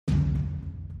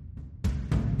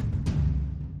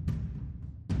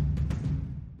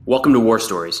Welcome to War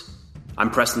Stories. I'm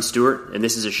Preston Stewart, and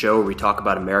this is a show where we talk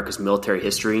about America's military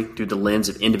history through the lens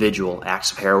of individual acts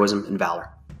of heroism and valor.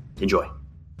 Enjoy.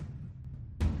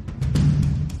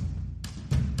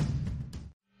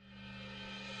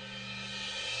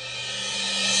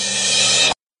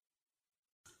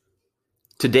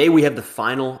 Today we have the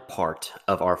final part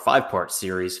of our 5-part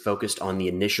series focused on the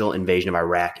initial invasion of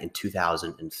Iraq in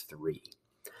 2003.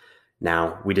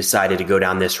 Now, we decided to go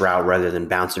down this route rather than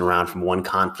bouncing around from one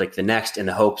conflict to the next in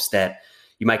the hopes that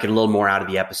you might get a little more out of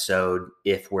the episode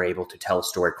if we're able to tell a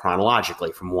story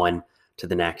chronologically from one to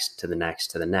the next, to the next,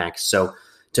 to the next. So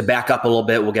to back up a little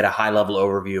bit, we'll get a high-level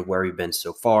overview of where we've been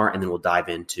so far, and then we'll dive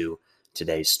into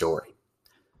today's story.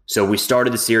 So we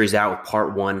started the series out with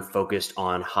part 1 focused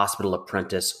on hospital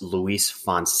apprentice Luis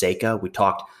Fonseca. We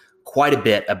talked quite a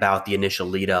bit about the initial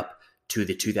lead up to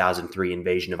the 2003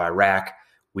 invasion of Iraq.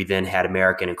 We then had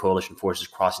American and coalition forces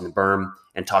crossing the berm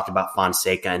and talked about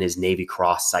Fonseca and his Navy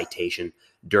Cross citation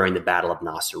during the Battle of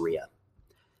Nasiriyah.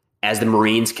 As the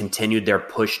Marines continued their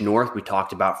push north, we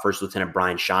talked about First Lieutenant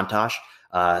Brian Shantosh,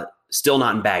 still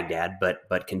not in Baghdad,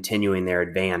 but continuing their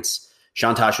advance.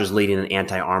 Shantosh was leading an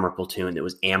anti-armor platoon that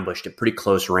was ambushed at pretty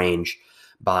close range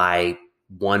by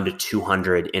 100 to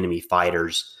 200 enemy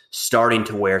fighters, starting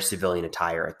to wear civilian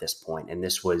attire at this point. And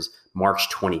this was March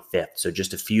 25th. So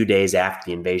just a few days after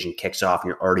the invasion kicks off, and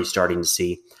you're already starting to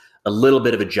see a little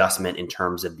bit of adjustment in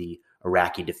terms of the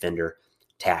Iraqi defender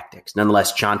tactics.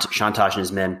 Nonetheless, Shantosh and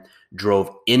his men drove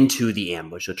into the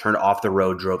ambush, so turned off the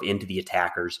road, drove into the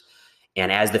attackers. And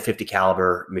as the 50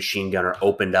 caliber machine gunner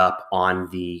opened up on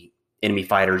the enemy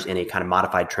fighters in a kind of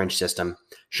modified trench system,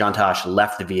 Shantosh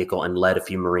left the vehicle and led a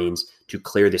few Marines to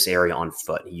clear this area on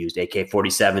foot. He used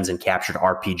AK-47s and captured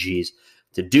RPGs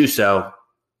to do so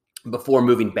before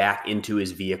moving back into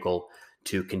his vehicle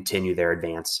to continue their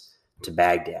advance to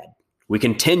Baghdad. We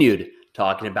continued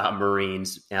talking about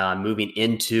Marines moving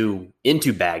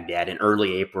into Baghdad in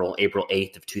early April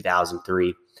 8th of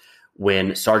 2003,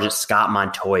 when Sergeant Scott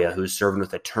Montoya, who's serving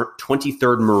with the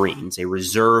 23rd Marines, a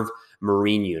reserve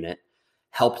Marine unit,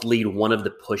 helped lead one of the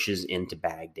pushes into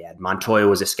Baghdad. Montoya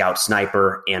was a scout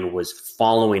sniper and was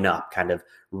following up, kind of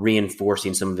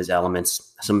reinforcing some of his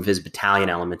elements, some of his battalion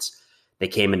elements. They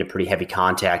came into pretty heavy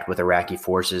contact with Iraqi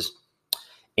forces.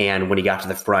 And when he got to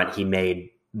the front, he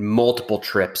made multiple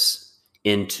trips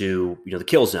into, the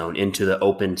kill zone, into the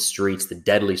open streets, the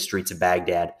deadly streets of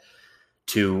Baghdad,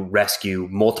 to rescue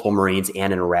multiple Marines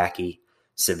and an Iraqi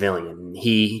civilian.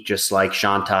 He, just like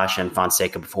Shantosh and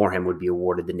Fonseca before him, would be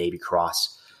awarded the Navy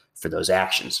Cross for those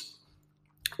actions.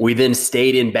 We then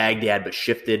stayed in Baghdad, but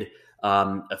shifted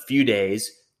a few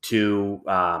days to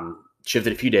April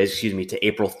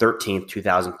 13th,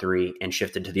 2003, and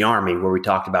shifted to the Army, where we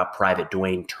talked about Private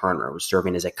Dwayne Turner, who was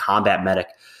serving as a combat medic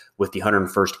with the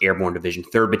 101st Airborne Division,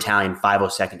 3rd Battalion,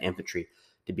 502nd Infantry,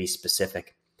 to be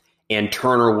specific. And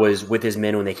Turner was with his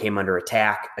men when they came under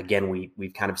attack. Again,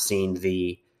 we've kind of seen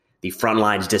the front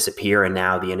lines disappear, and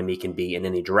now the enemy can be in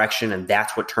any direction, and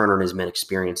that's what Turner and his men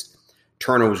experienced.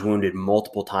 Turner was wounded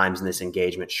multiple times in this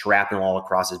engagement, shrapnel all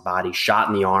across his body, shot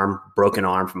in the arm, broken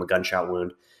arm from a gunshot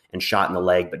wound, and shot in the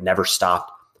leg, but never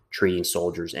stopped treating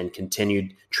soldiers and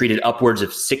treated upwards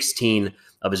of 16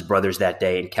 of his brothers that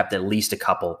day and kept at least a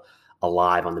couple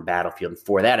alive on the battlefield. And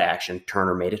for that action,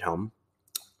 Turner made it home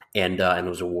and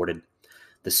was awarded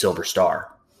the Silver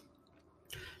Star.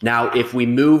 Now, if we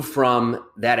move from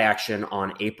that action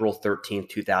on April 13th,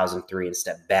 2003 and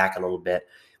step back a little bit,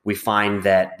 we find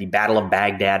that the Battle of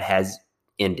Baghdad has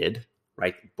ended,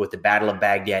 right? With the Battle of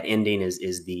Baghdad ending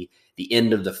is the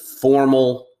end of the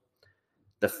formal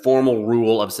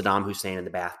rule of Saddam Hussein and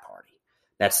the Ba'ath Party.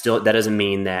 That doesn't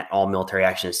mean that all military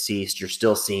action has ceased. You're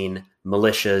still seeing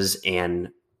militias and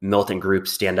militant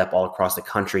groups stand up all across the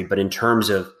country, but in terms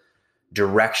of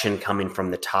direction coming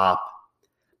from the top,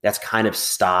 that's kind of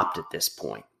stopped at this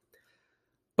point.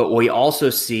 But we also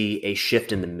see a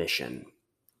shift in the mission.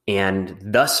 And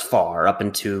thus far, up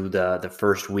into the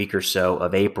first week or so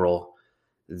of April,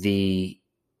 the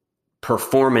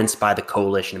performance by the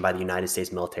coalition and by the United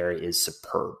States military is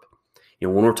superb.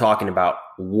 When we're talking about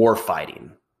war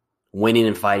fighting, winning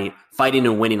and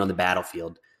winning on the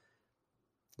battlefield,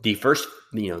 the first,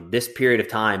 this period of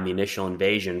time, the initial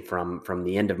invasion from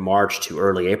the end of March to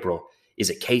early April,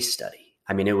 is a case study.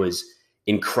 I mean, it was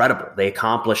incredible. They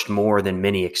accomplished more than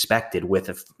many expected with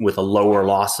a lower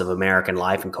loss of American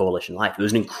life and coalition life. It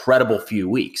was an incredible few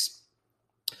weeks.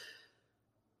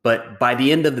 But by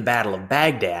the end of the Battle of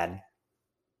Baghdad,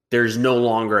 there's no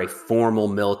longer a formal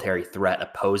military threat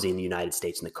opposing the United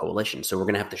States and the coalition. So we're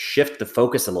going to have to shift the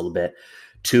focus a little bit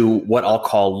to what I'll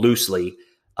call loosely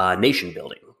nation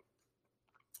building.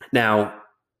 Now,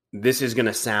 this is going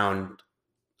to sound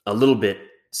a little bit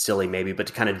silly maybe, but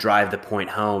to kind of drive the point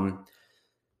home,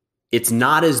 it's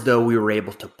not as though we were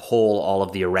able to pull all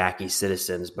of the Iraqi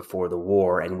citizens before the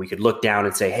war and we could look down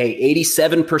and say, hey,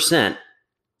 87%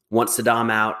 want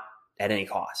Saddam out at any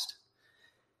cost.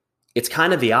 It's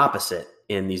kind of the opposite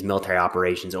in these military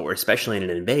operations, or especially in an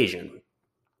invasion.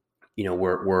 You know,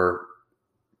 we're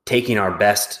taking our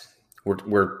best,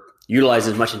 we're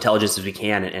utilizing as much intelligence as we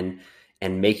can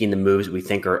and making the moves we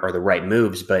think are the right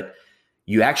moves, but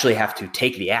you actually have to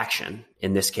take the action,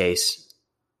 in this case,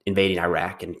 invading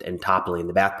Iraq and toppling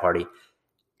the Ba'ath Party,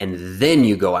 and then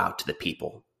you go out to the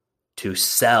people to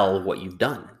sell what you've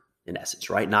done, in essence,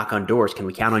 right? Knock on doors. Can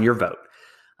we count on your vote?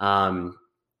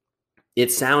 It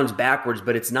sounds backwards,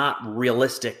 but it's not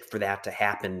realistic for that to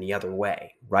happen the other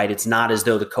way, right? It's not as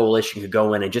though the coalition could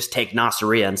go in and just take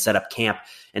Nasiriyah and set up camp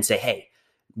and say, hey,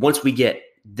 once we get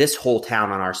this whole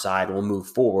town on our side, we'll move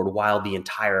forward while the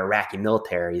entire Iraqi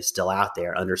military is still out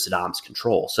there under Saddam's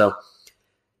control. So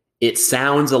it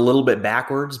sounds a little bit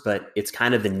backwards, but it's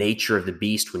kind of the nature of the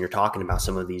beast when you're talking about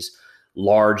some of these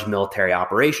large military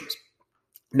operations.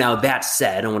 Now, that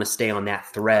said, I want to stay on that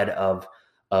thread of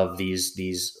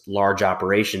these large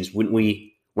operations.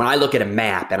 When I look at a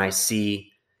map and I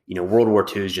see, World War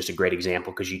II is just a great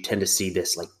example because you tend to see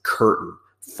this like curtain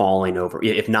falling over.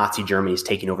 If Nazi Germany is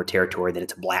taking over territory, then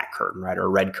it's a black curtain, right? Or a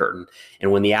red curtain.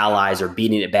 And when the Allies are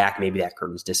beating it back, maybe that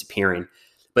curtain's disappearing.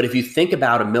 But if you think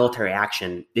about a military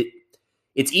action,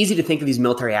 it's easy to think of these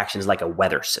military actions like a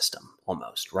weather system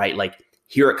almost, right? Like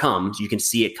here it comes, you can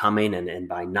see it coming. And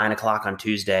by 9:00 on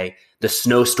Tuesday, the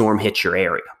snowstorm hits your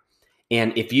area.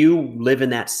 And if you live in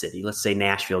that city, let's say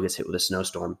Nashville gets hit with a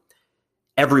snowstorm,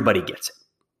 everybody gets it,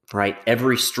 right?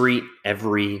 Every street,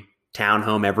 every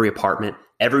townhome, every apartment,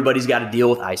 everybody's got to deal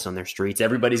with ice on their streets.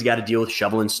 Everybody's got to deal with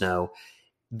shoveling snow.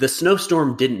 The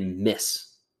snowstorm didn't miss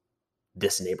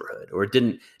this neighborhood, or it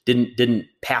didn't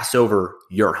pass over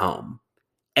your home.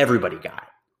 Everybody got it.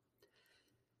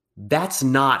 That's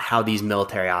not how these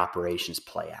military operations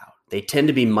play out. They tend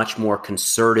to be much more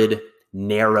concerted,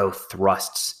 narrow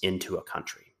thrusts into a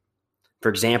country. For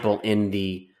example, in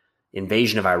the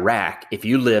invasion of Iraq, if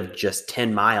you lived just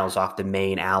 10 miles off the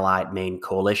main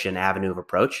coalition avenue of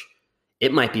approach,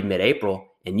 it might be mid-April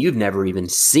and you've never even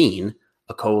seen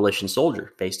a coalition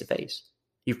soldier face to face.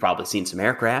 You've probably seen some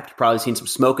aircraft, you've probably seen some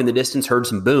smoke in the distance, heard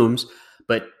some booms,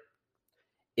 but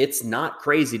it's not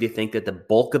crazy to think that the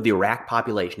bulk of the Iraqi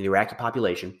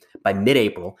population, by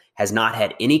mid-April has not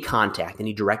had any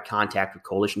direct contact with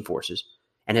coalition forces,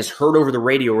 and has heard over the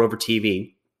radio or over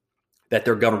TV that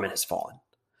their government has fallen.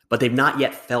 But they've not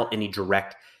yet felt any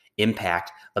direct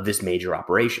impact of this major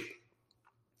operation.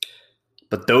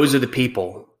 But those are the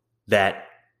people that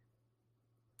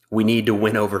we need to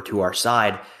win over to our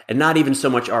side, and not even so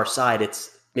much our side. It's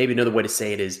maybe another way to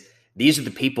say it is, these are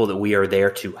the people that we are there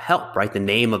to help, right? The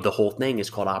name of the whole thing is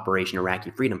called Operation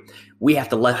Iraqi Freedom. We got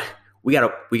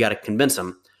to convince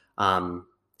them,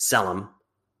 sell them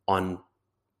on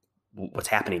what's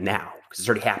happening now, because it's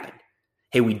already happened.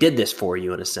 Hey, we did this for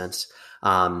you in a sense.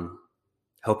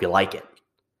 Hope you like it.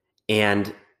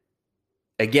 And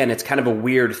again, it's kind of a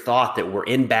weird thought that we're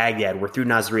in Baghdad, we're through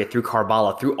Nasiriyah, through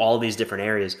Karbala, through all these different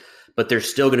areas, but there's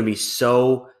still going to be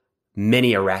so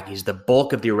many Iraqis, the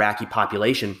bulk of the Iraqi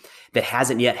population, that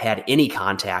hasn't yet had any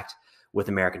contact with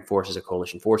American forces or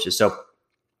coalition forces. So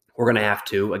we're going to have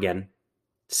to, again,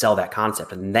 sell that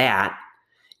concept. And that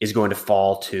is going to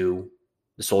fall to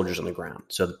the soldiers on the ground.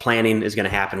 So the planning is going to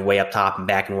happen way up top and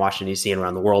back in Washington, D.C. and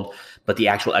around the world. But the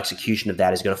actual execution of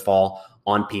that is going to fall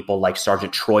on people like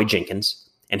Sergeant Troy Jenkins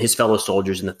and his fellow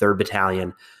soldiers in the 3rd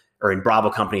Battalion, or in Bravo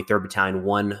Company, 3rd Battalion,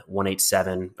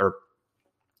 187, or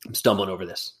I'm stumbling over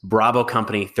this. Bravo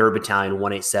Company, 3rd Battalion,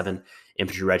 187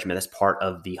 Infantry Regiment. That's part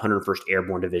of the 101st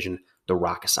Airborne Division, the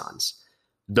Rakkasans.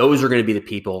 Those are going to be the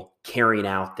people carrying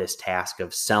out this task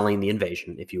of selling the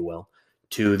invasion, if you will,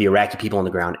 to the Iraqi people on the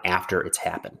ground after it's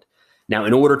happened. Now,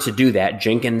 in order to do that,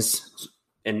 Jenkins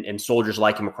and soldiers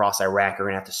like him across Iraq are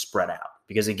going to have to spread out.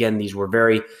 Because, again, these were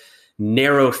very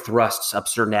narrow thrusts up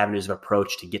certain avenues of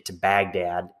approach to get to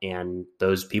Baghdad. And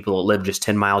those people that live just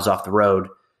 10 miles off the road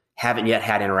haven't yet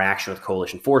had interaction with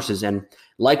coalition forces. And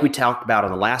like we talked about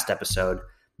on the last episode,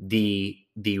 the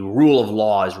rule of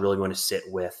law is really going to sit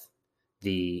with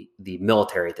the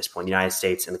military at this point, the United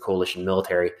States and the coalition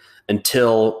military,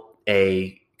 until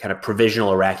a kind of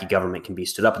provisional Iraqi government can be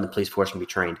stood up and the police force can be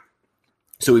trained.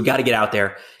 So we've got to get out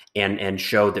there and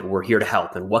show that we're here to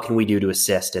help, and what can we do to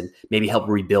assist and maybe help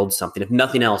rebuild something. If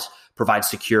nothing else, provide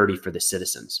security for the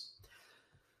citizens.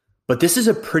 But this is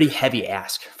a pretty heavy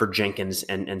ask for Jenkins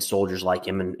and soldiers like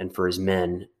him and for his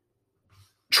men.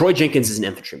 Troy Jenkins is an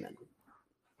infantryman.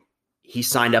 He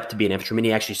signed up to be an infantryman.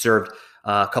 He actually served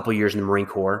a couple years in the Marine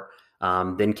Corps,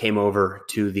 then came over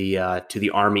to the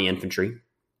Army infantry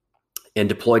and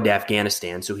deployed to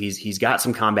Afghanistan. So he's got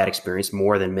some combat experience,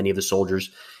 more than many of the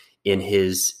soldiers in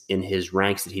his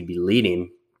ranks that he'd be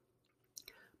leading.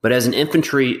 But as an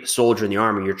infantry soldier in the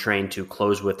Army, you're trained to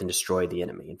close with and destroy the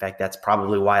enemy. In fact, that's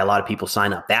probably why a lot of people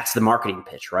sign up. That's the marketing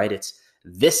pitch, right?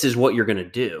 This is what you're going to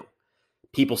do.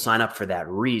 People sign up for that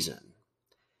reason,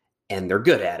 and they're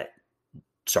good at it.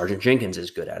 Sergeant Jenkins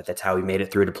is good at it. That's how he made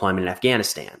it through deployment in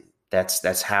Afghanistan.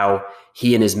 That's how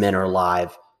he and his men are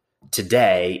alive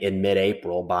today in mid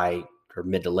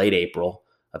to late April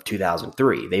of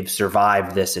 2003. They've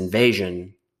survived this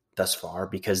invasion thus far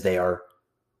because they are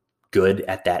good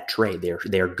at that trade.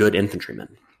 They are good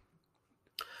infantrymen.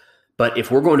 But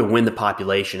if we're going to win the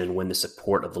population and win the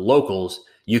support of the locals,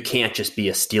 you can't just be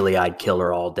a steely-eyed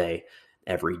killer all day,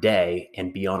 every day,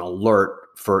 and be on alert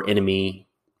for enemy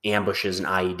ambushes and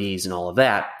IEDs and all of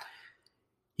that.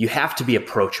 You have to be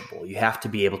approachable. You have to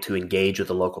be able to engage with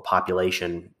the local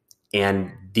population.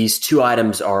 And these two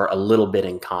items are a little bit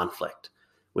in conflict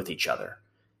with each other.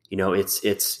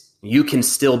 It's you can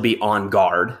still be on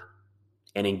guard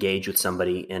and engage with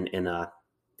somebody in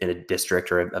a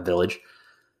district or a village,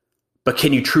 but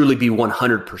can you truly be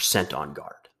 100% on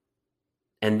guard?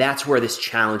 And that's where this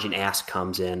challenging ask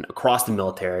comes in across the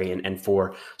military and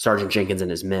for Sergeant Jenkins and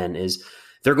his men is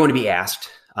they're going to be asked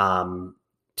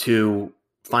to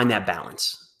find that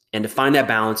balance and to find that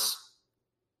balance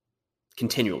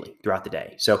continually throughout the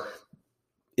day. So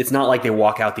it's not like they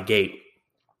walk out the gate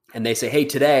and they say, hey,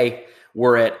 today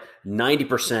we're at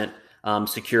 90%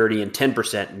 security and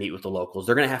 10% meet with the locals.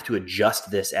 They're going to have to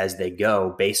adjust this as they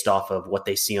go based off of what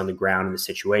they see on the ground in the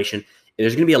situation.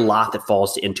 There's going to be a lot that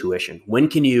falls to intuition. When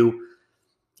can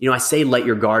I say let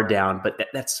your guard down, but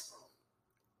that's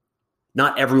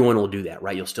not everyone will do that,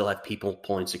 right? You'll still have people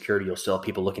pulling security. You'll still have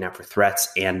people looking out for threats.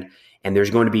 And there's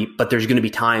going to be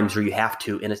times where you have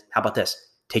to, how about this?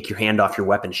 Take your hand off your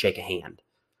weapon, shake a hand,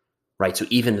 right? So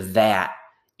even that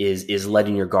is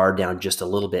letting your guard down just a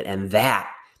little bit. And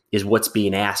that is what's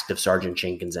being asked of Sergeant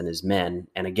Jenkins and his men.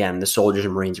 And again, the soldiers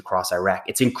and Marines across Iraq.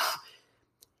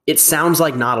 It sounds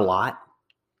like not a lot,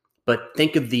 but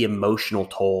think of the emotional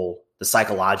toll, the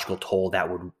psychological toll that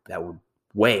would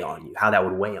weigh on you, how that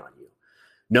would weigh on you,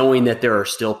 knowing that there are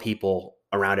still people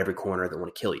around every corner that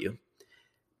want to kill you.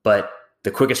 But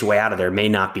the quickest way out of there may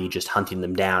not be just hunting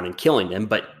them down and killing them,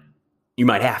 but you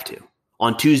might have to.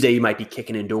 On Tuesday, you might be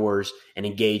kicking in doors and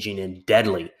engaging in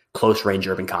deadly close-range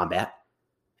urban combat.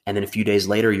 And then a few days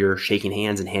later, you're shaking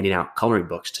hands and handing out coloring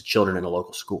books to children in a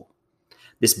local school.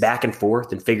 This back and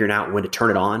forth and figuring out when to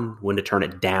turn it on, when to turn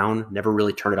it down, never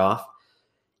really turn it off,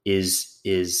 is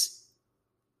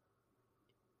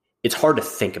it's hard to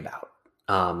think about,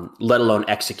 let alone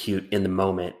execute in the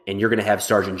moment. And you're going to have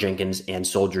Sergeant Jenkins and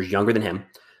soldiers younger than him,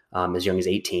 as young as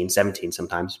 18, 17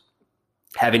 sometimes,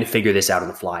 having to figure this out on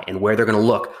the fly. And where they're going to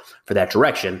look for that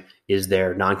direction is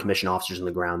their non-commissioned officers on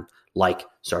the ground, like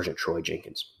Sergeant Troy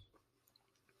Jenkins.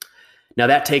 Now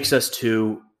that takes us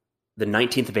to the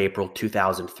 19th of April,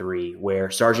 2003, where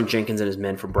Sergeant Jenkins and his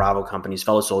men from Bravo Company, his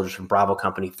fellow soldiers from Bravo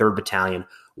Company, 3rd Battalion,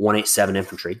 187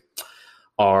 Infantry,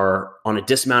 are on a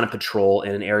dismounted patrol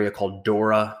in an area called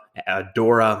Dora,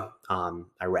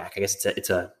 Iraq. I guess it's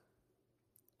a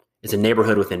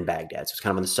neighborhood within Baghdad. So it's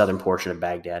kind of on the southern portion of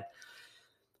Baghdad.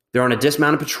 They're on a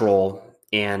dismounted patrol,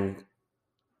 and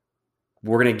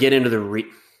we're going to get into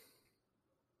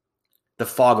the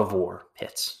fog of war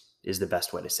hits, is the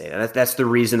best way to say that. That's the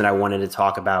reason that I wanted to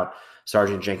talk about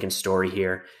Sergeant Jenkins' story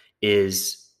here,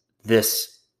 is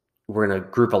this. We're going to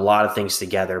group a lot of things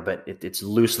together, but it's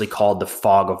loosely called the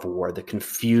fog of war, the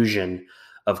confusion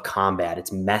of combat.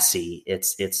 It's messy.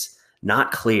 It's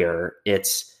not clear.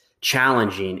 It's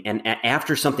challenging. And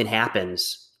after something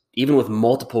happens, even with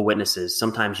multiple witnesses,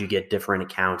 sometimes you get different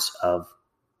accounts of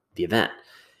the event.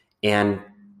 And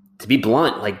to be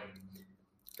blunt,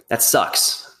 that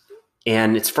sucks.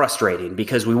 And it's frustrating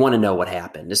because we want to know what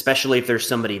happened, especially if there's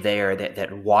somebody there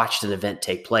that watched an event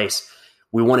take place.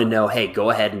 We want to know, hey, go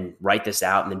ahead and write this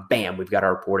out, and then bam, we've got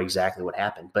our report exactly what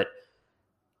happened. But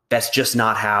that's just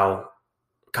not how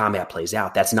combat plays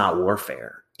out. That's not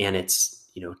warfare. And it's,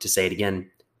 to say it again,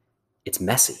 it's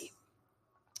messy.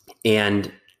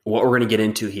 And what we're going to get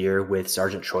into here with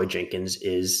Sergeant Troy Jenkins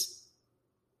is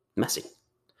messy.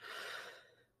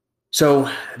 So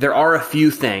there are a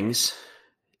few things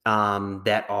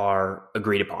that are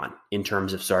agreed upon in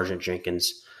terms of Sergeant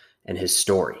Jenkins and his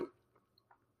story.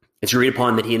 It's agreed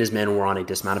upon that he and his men were on a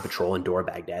dismounted patrol in Dora,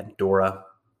 Baghdad, the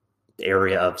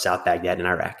area of South Baghdad in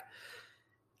Iraq.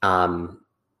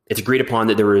 It's agreed upon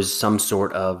that there is some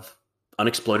sort of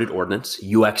unexploded ordnance,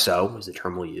 UXO is the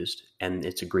term we used, and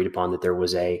it's agreed upon that there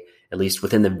was at least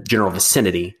within the general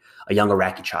vicinity, a young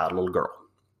Iraqi child, a little girl.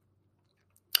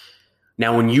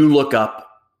 Now, when you look up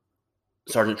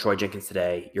Sergeant Troy Jenkins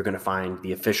today, you're going to find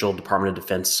the official Department of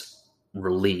Defense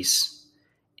release,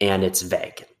 and it's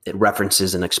vague. It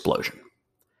references an explosion.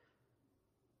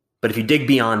 But if you dig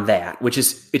beyond that, which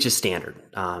is standard,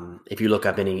 if you look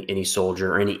up any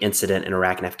soldier or any incident in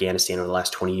Iraq and Afghanistan over the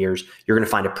last 20 years, you're going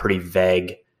to find a pretty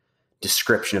vague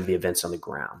description of the events on the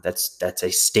ground. That's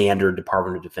a standard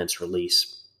Department of Defense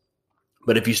release.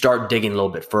 But if you start digging a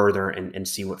little bit further and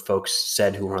see what folks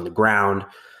said who were on the ground,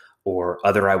 or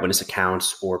other eyewitness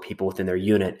accounts, or people within their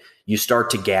unit, you start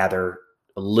to gather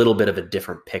a little bit of a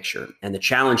different picture. And the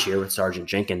challenge here with Sergeant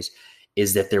Jenkins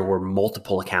is that there were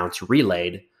multiple accounts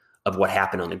relayed of what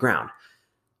happened on the ground.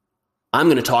 I'm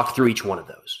going to talk through each one of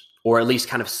those, or at least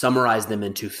kind of summarize them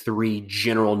into three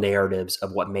general narratives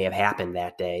of what may have happened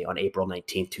that day on April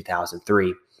 19th,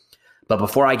 2003. But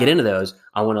before I get into those,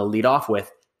 I want to lead off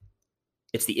with,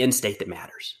 it's the end state that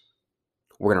matters.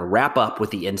 We're going to wrap up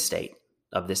with the end state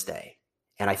of this day.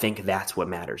 And I think that's what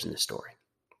matters in this story.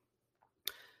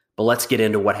 But let's get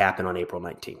into what happened on April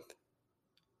 19th.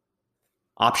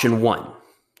 Option one,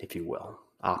 if you will,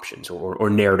 options, or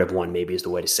narrative one maybe is the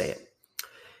way to say it,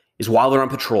 is while they're on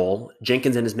patrol,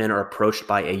 Jenkins and his men are approached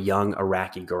by a young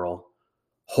Iraqi girl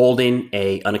holding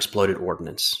a unexploded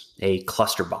ordnance, a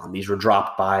cluster bomb. These were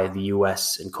dropped by the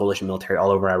U.S. and coalition military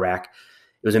all over Iraq.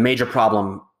 It was a major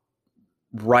problem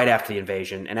right after the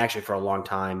invasion, and actually for a long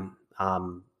time.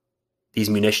 These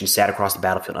munitions sat across the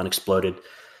battlefield unexploded,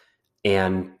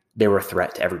 and they were a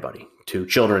threat to everybody, to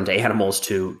children, to animals,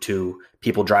 to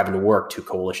people driving to work, to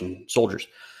coalition soldiers.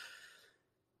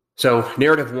 So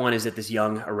narrative one is that this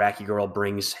young Iraqi girl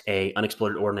brings a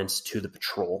unexploded ordnance to the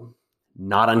patrol.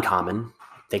 Not uncommon.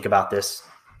 Think about this.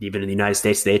 Even in the United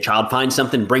States today, a child finds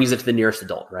something, brings it to the nearest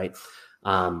adult, right?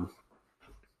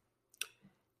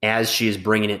 As she is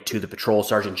bringing it to the patrol,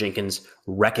 Sergeant Jenkins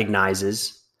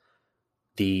recognizes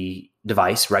the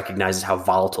device, recognizes how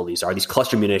volatile these are. These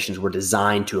cluster munitions were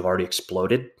designed to have already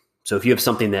exploded. So if you have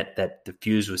something that the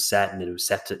fuse was set and it was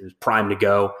primed to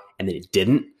go and then it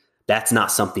didn't, that's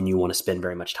not something you want to spend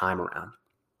very much time around.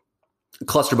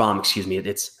 Cluster bomb, I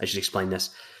should explain this.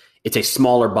 It's a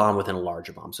smaller bomb within a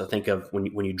larger bomb. So think of when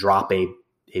you drop a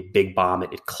big bomb,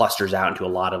 it clusters out into a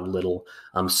lot of little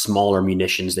smaller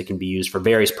munitions that can be used for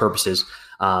various purposes.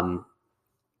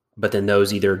 But then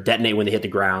those either detonate when they hit the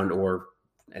ground, or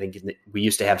I think we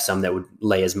used to have some that would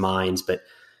lay as mines, but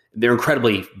they're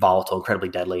incredibly volatile, incredibly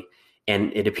deadly.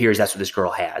 And it appears that's what this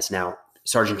girl has. Now,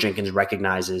 Sergeant Jenkins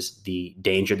recognizes the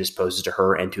danger this poses to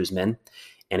her and to his men.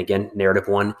 And again, narrative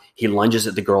one, he lunges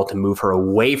at the girl to move her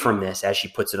away from this as she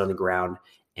puts it on the ground,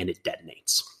 and it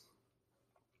detonates.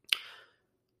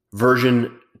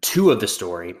 Version two of the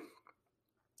story,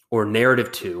 or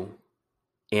narrative two,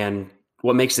 and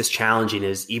what makes this challenging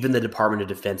is even the Department of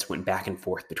Defense went back and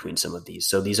forth between some of these.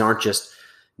 So these aren't just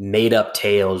made up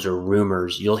tales or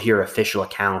rumors. You'll hear official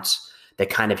accounts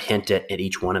that kind of hint at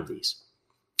each one of these.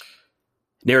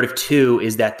 Narrative two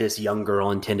is that this young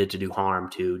girl intended to do harm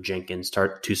to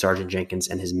Sergeant Jenkins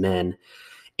and his men,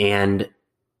 and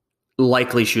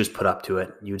likely she was put up to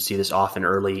it. You would see this often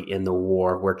early in the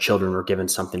war, where children were given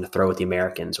something to throw at the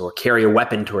Americans or carry a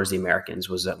weapon towards the Americans.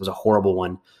 Was a horrible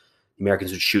one. The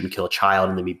Americans would shoot and kill a child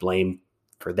and then be blamed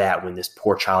for that when this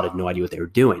poor child had no idea what they were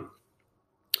doing.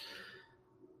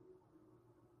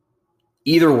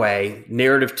 Either way,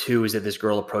 narrative two is that this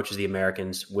girl approaches the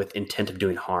Americans with intent of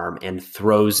doing harm and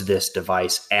throws this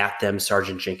device at them.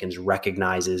 Sergeant Jenkins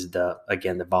recognizes the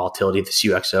volatility of this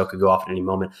UXO, could go off at any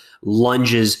moment,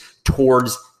 lunges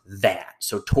towards that.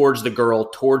 So towards the girl,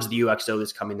 towards the UXO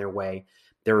that's coming their way.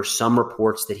 There are some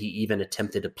reports that he even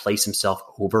attempted to place himself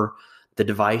over the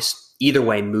device. Either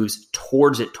way, moves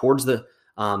towards it, towards the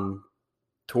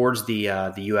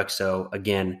UXO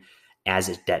again as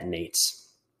it detonates.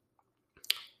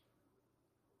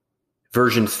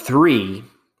 Version three,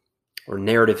 or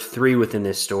narrative three within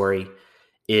this story,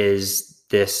 is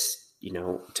this, to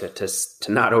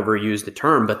not overuse the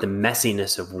term, but the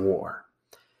messiness of war.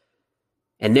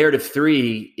 And narrative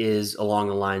three is along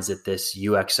the lines that this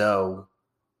UXO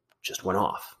just went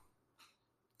off.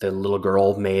 The little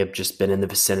girl may have just been in the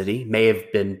vicinity, may have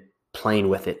been playing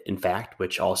with it, in fact,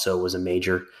 which also was a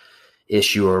major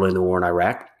issue early in the war in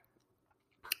Iraq.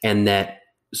 And that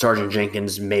Sergeant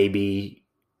Jenkins maybe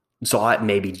saw it,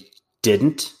 maybe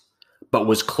didn't, but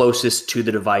was closest to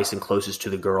the device and closest to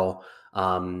the girl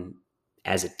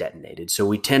as it detonated. So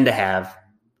we tend to have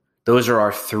Those are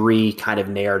our three kind of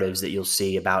narratives that you'll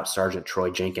see about Sergeant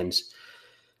Troy Jenkins.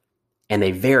 And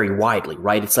they vary widely,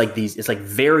 right? It's like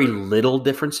very little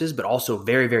differences, but also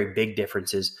very, very big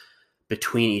differences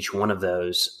between each one of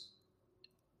those.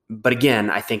 But again,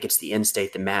 I think it's the end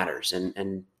state that matters.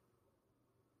 And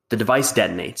the device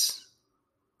detonates.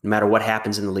 No matter what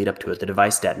happens in the lead up to it, the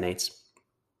device detonates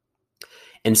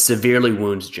and severely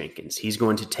wounds Jenkins. He's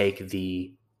going to take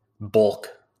the bulk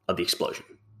of the explosion.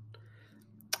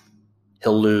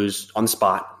 He'll lose, on the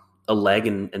spot, a leg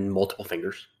and multiple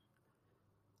fingers,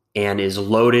 and is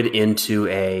loaded into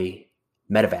a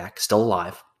medevac, still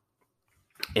alive,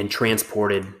 and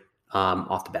transported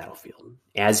off the battlefield.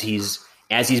 As he's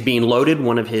being loaded,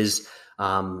 one of his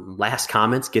last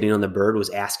comments getting on the bird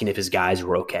was asking if his guys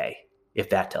were okay,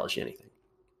 if that tells you anything.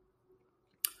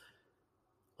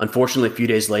 Unfortunately, a few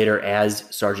days later, as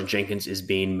Sergeant Jenkins is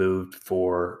being moved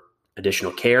for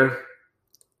additional care,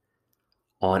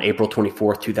 on April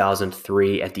 24th,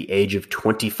 2003, at the age of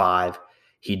 25,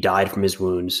 he died from his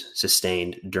wounds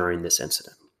sustained during this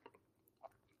incident.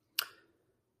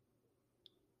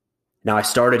 Now, I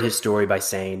started his story by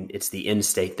saying it's the end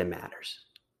state that matters,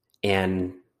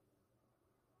 and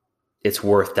it's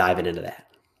worth diving into that.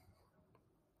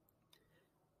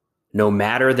 No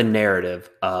matter the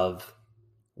narrative of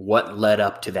what led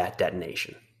up to that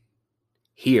detonation,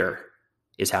 here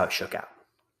is how it shook out.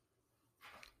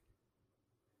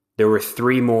 There were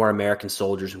 3 more American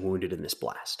soldiers wounded in this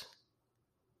blast.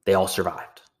 They all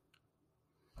survived.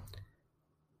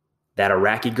 That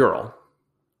Iraqi girl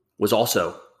was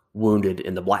also wounded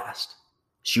in the blast.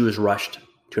 She was rushed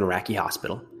to an Iraqi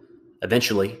hospital,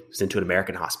 eventually sent to an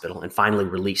American hospital, and finally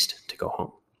released to go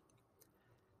home.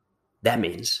 That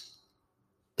means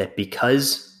that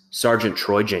because Sergeant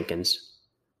Troy Jenkins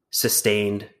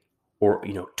sustained or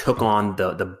took on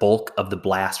the bulk of the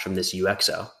blast from this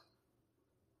UXO,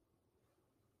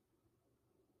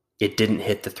 it didn't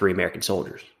hit the 3 American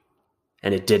soldiers,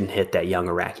 and it didn't hit that young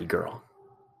Iraqi girl.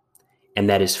 And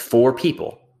that is 4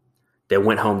 people that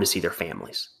went home to see their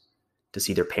families, to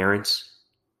see their parents,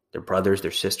 their brothers,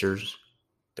 their sisters,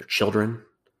 their children.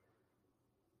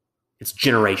 It's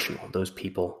generational. Those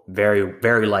people very,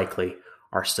 very likely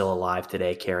are still alive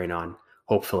today, carrying on,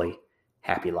 hopefully,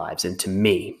 happy lives. And to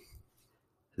me,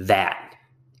 that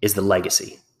is the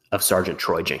legacy of Sergeant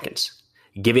Troy Jenkins,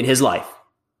 giving his life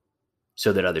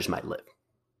so that others might live.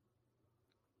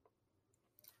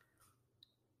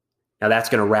 Now that's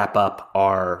going to wrap up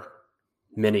our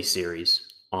mini-series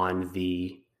on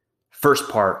the first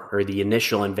part, or the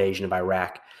initial invasion of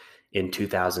Iraq in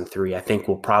 2003. I think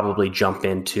we'll probably jump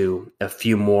into a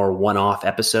few more one-off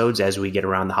episodes as we get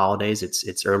around the holidays.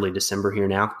 It's early December here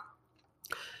now.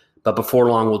 But before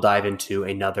long, we'll dive into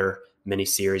another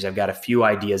mini-series. I've got a few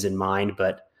ideas in mind,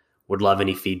 but would love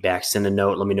any feedback. Send a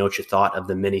note. Let me know what you thought of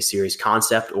the mini-series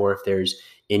concept, or if there's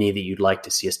any that you'd like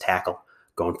to see us tackle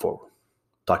going forward.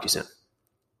 Talk to you soon.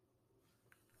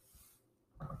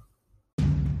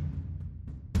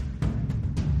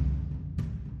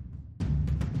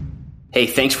 Hey,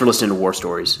 thanks for listening to War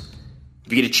Stories.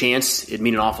 If you get a chance, it'd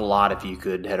mean an awful lot if you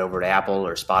could head over to Apple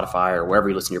or Spotify or wherever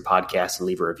you listen to your podcast and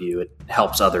leave a review. It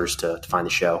helps others to find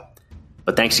the show.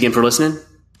 But thanks again for listening.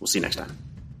 We'll see you next time.